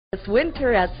This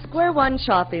winter at Square One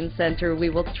Shopping Center, we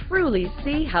will truly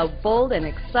see how bold and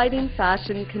exciting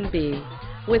fashion can be.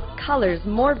 With colors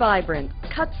more vibrant,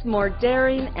 cuts more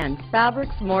daring, and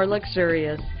fabrics more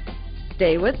luxurious.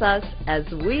 Stay with us as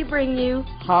we bring you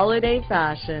holiday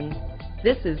fashion.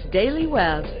 This is Daily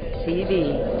Web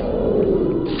TV.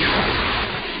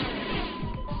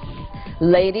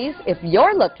 Ladies, if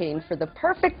you're looking for the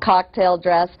perfect cocktail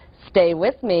dress, stay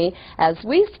with me as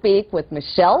we speak with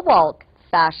Michelle Walk,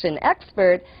 fashion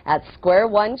expert at Square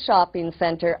One Shopping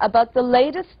Center, about the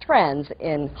latest trends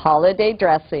in holiday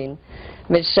dressing.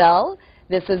 Michelle,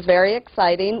 this is very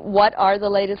exciting. What are the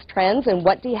latest trends and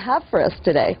what do you have for us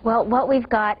today? Well, what we've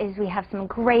got is we have some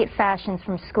great fashions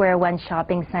from Square One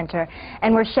Shopping Center,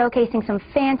 and we're showcasing some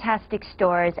fantastic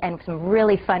stores and some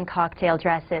really fun cocktail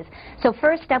dresses. So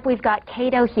first up, we've got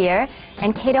Kato here,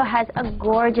 and Kato has a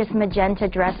gorgeous magenta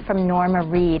dress from Norma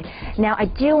Reed. Now, I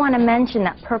do want to mention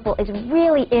that purple is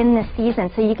really in this season,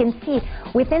 so you can see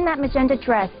within that magenta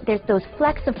dress, there's those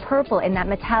flecks of purple in that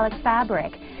metallic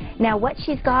fabric. Now, what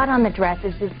she's got on the dress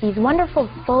is these wonderful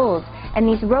folds and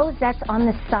these rosettes on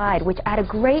the side, which add a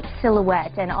great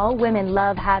silhouette, and all women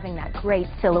love having that great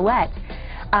silhouette.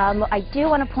 I do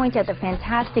want to point out the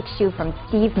fantastic shoe from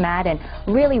Steve Madden,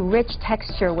 really rich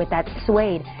texture with that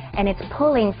suede, and it's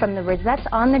pulling from the rosettes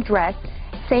on the dress,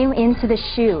 same into the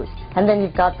shoes. And then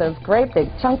you've got those great big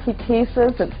chunky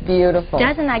pieces. It's beautiful.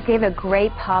 Doesn't that give a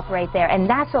great pop right there? And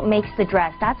that's what makes the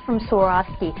dress. That's from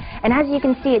Swarovski. And as you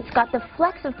can see, it's got the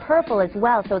flecks of purple as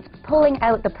well, so it's pulling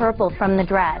out the purple from the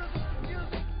dress.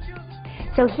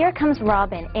 So here comes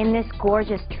Robin in this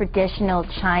gorgeous traditional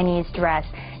Chinese dress.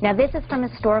 Now this is from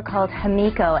a store called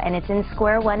Hamiko, and it's in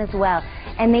Square One as well.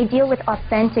 And they deal with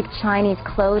authentic Chinese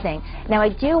clothing. Now I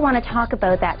do want to talk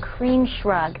about that cream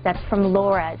shrug that's from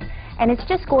Laura's. And it's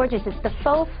just gorgeous. It's the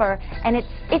faux fur, and it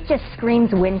just screams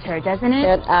winter, doesn't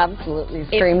it? It absolutely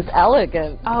screams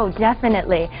elegant. Oh,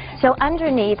 definitely. So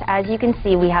underneath, as you can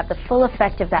see, we have the full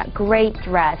effect of that great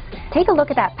dress. Take a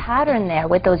look at that pattern there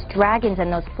with those dragons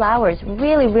and those flowers.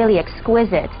 Really, really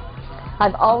exquisite.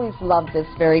 I've always loved this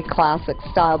very classic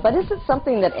style, but is it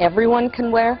something that everyone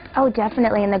can wear? Oh,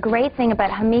 definitely. And the great thing about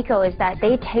Hamiko is that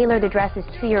they tailor the dresses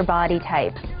to your body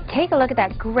type. Take a look at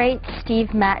that great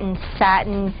Steve Madden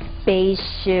satin beige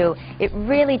shoe. It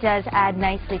really does add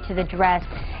nicely to the dress.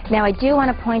 Now, I do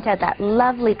want to point out that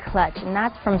lovely clutch, and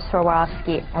that's from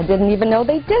Swarovski. I didn't even know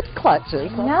they did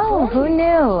clutches. No, who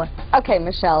knew? Okay,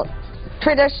 Michelle.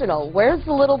 Traditional. Where's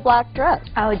the little black dress?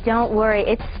 Oh, don't worry.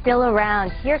 It's still around.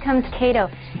 Here comes Kato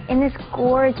in this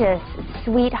gorgeous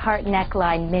sweetheart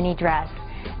neckline mini dress.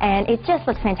 And it just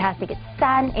looks fantastic. It's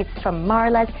satin. It's from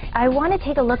Marla's. I want to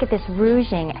take a look at this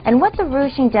ruching. And what the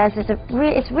ruching does is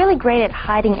it's really great at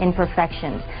hiding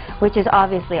imperfections, which is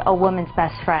obviously a woman's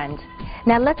best friend.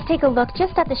 Now let's take a look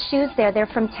just at the shoes there. They're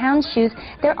from Town Shoes.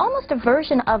 They're almost a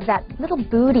version of that little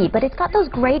bootie, but it's got those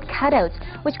great cutouts,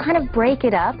 which kind of break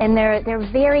it up, and they're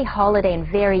very holiday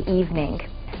and very evening.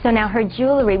 So now her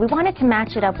jewelry, we wanted to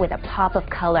match it up with a pop of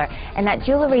color, and that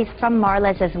jewelry is from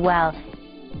Marla's as well.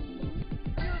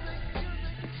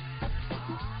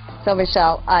 So,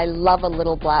 Michelle, I love a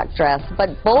little black dress, but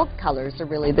bold colors are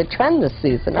really the trend this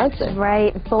season, aren't they?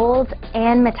 Right, bold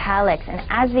and metallics. And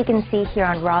as we can see here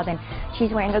on Robin,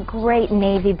 she's wearing a great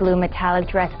navy blue metallic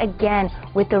dress, again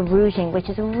with the ruching, which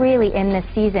is really in this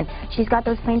season. She's got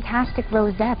those fantastic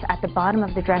rosettes at the bottom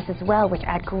of the dress as well, which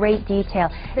add great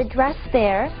detail. The dress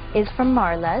there is from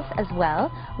Marla's as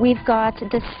well. We've got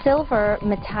the silver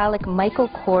metallic Michael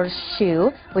Kors shoe,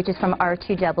 which is from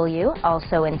R2W,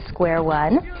 also in Square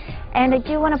One. And I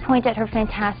do want to point out her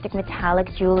fantastic metallic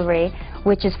jewelry,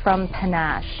 which is from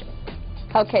Panache.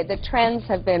 Okay, the trends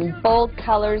have been bold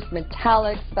colors,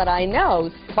 metallics, but I know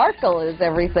sparkle is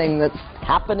everything that's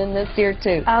happening this year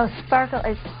too. Oh, sparkle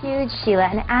is huge, Sheila.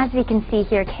 And as we can see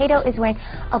here, Kato is wearing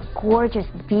a gorgeous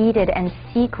beaded and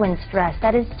sequins dress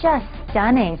that is just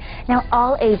stunning. Now,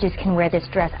 all ages can wear this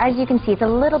dress. As you can see, it's a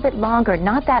little bit longer,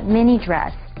 not that mini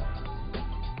dress.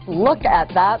 Look at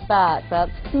that back.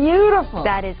 That's beautiful.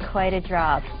 That is quite a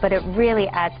drop, but it really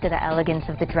adds to the elegance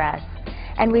of the dress.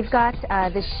 And we've got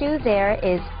the shoe there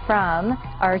is from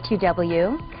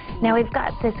R2W. Now we've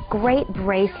got this great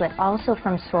bracelet also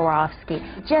from Swarovski.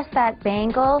 Just that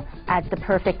bangle adds the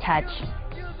perfect touch.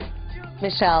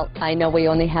 Michelle, I know we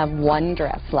only have one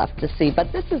dress left to see,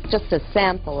 but this is just a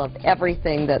sample of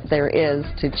everything that there is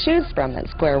to choose from at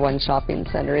Square One Shopping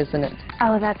Centre, isn't it?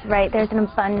 Oh, that's right. There's an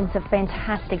abundance of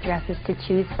fantastic dresses to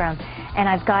choose from. And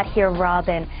I've got here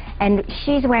Robin, and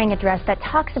she's wearing a dress that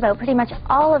talks about pretty much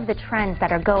all of the trends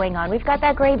that are going on. We've got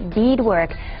that great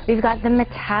beadwork, we've got the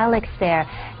metallics there,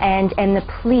 and the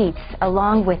pleats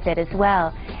along with it as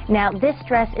well. Now, this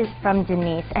dress is from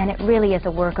Denise, and it really is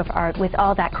a work of art with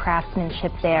all that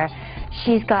craftsmanship there.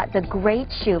 She's got the great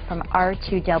shoe from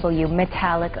R2W,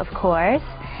 metallic of course,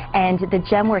 and the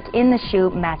gemwork in the shoe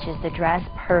matches the dress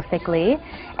perfectly.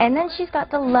 And then she's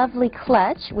got the lovely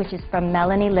clutch, which is from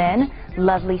Melanie Lynn,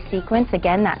 lovely sequence,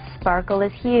 again that sparkle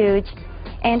is huge.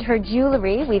 And her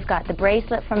jewelry, we've got the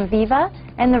bracelet from Viva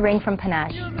and the ring from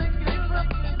Panache.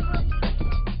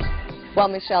 Well,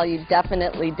 Michelle, you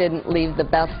definitely didn't leave the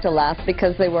best to last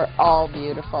because they were all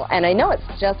beautiful. And I know it's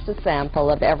just a sample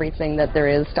of everything that there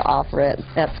is to offer at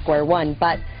Square One,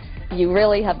 but you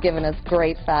really have given us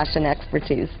great fashion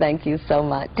expertise. Thank you so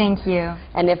much. Thank you.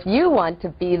 And if you want to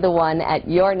be the one at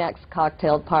your next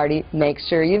cocktail party, make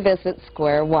sure you visit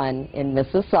Square One in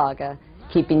Mississauga.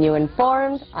 Keeping you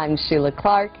informed, I'm Sheila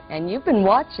Clark, and you've been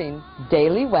watching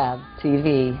Daily Web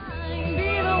TV.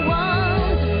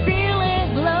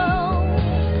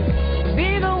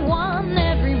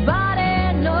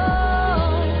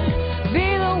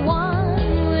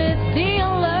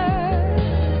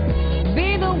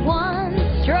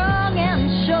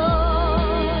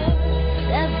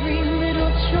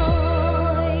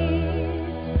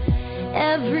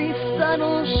 Every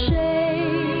subtle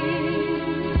shade,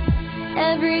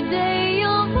 every day